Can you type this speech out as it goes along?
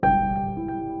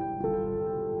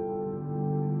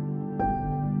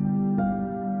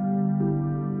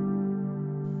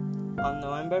On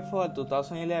November 4,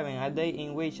 2011, a day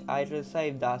in which I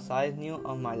received the saddest news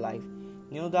of my life,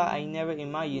 news that I never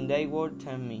imagined they would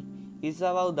tell me. It's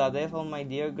about the death of my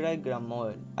dear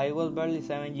great-grandmother. I was barely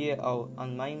 7 years old,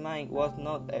 and my mind was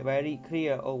not very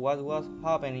clear of what was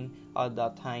happening at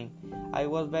that time. I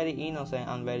was very innocent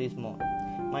and very small.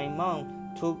 My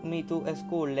mom took me to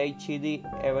school like she did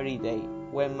every day.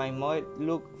 When my mother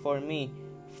looked for me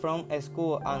from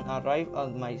school and arrived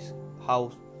at my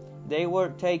house, they were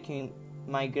taking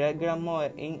my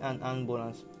great-grandmother in an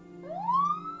ambulance.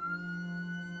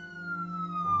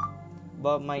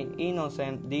 But my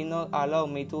innocence did not allow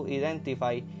me to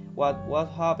identify what was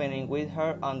happening with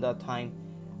her at that time.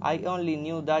 I only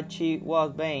knew that she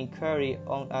was being carried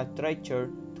on a stretcher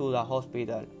to the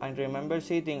hospital. I remember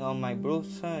sitting on my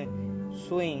bruised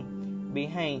swing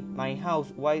behind my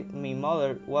house while my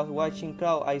mother was watching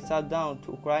crowd. I sat down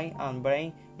to cry and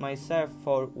blame myself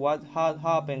for what had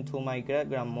happened to my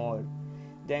great-grandmother.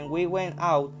 Then we went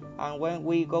out, and when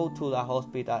we go to the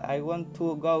hospital, I want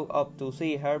to go up to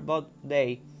see her, but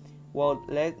they would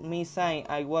let me say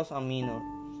I was a minor.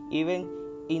 Even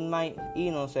in my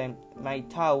innocence, my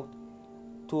thought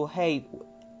to hate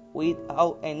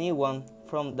without anyone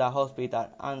from the hospital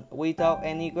and without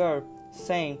any girl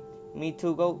saying me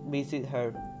to go visit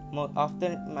her. But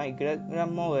after my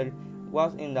great-grandmother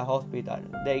was in the hospital,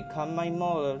 they called my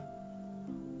mother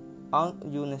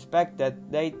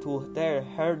unexpectedly to tell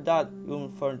her that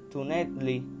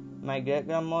unfortunately my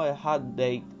great-grandmother had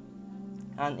died,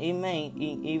 and it made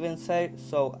it even sad,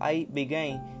 so I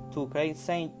began to cry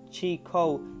saying she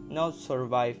could not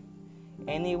survive.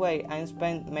 Anyway, I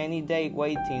spent many days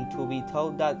waiting to be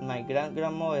told that my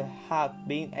great-grandmother had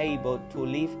been able to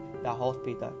leave the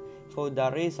hospital. For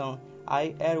that reason,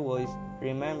 I always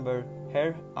remember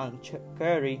her and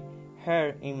carry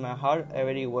her in my heart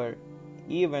everywhere.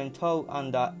 Even though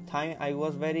at that time I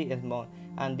was very small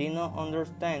and did not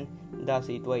understand the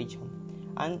situation.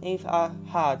 And if I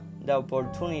had the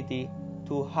opportunity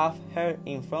to have her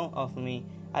in front of me,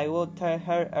 I would tell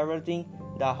her everything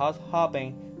that has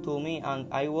happened to me, and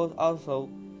I would also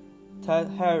tell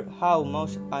her how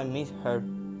much I miss her.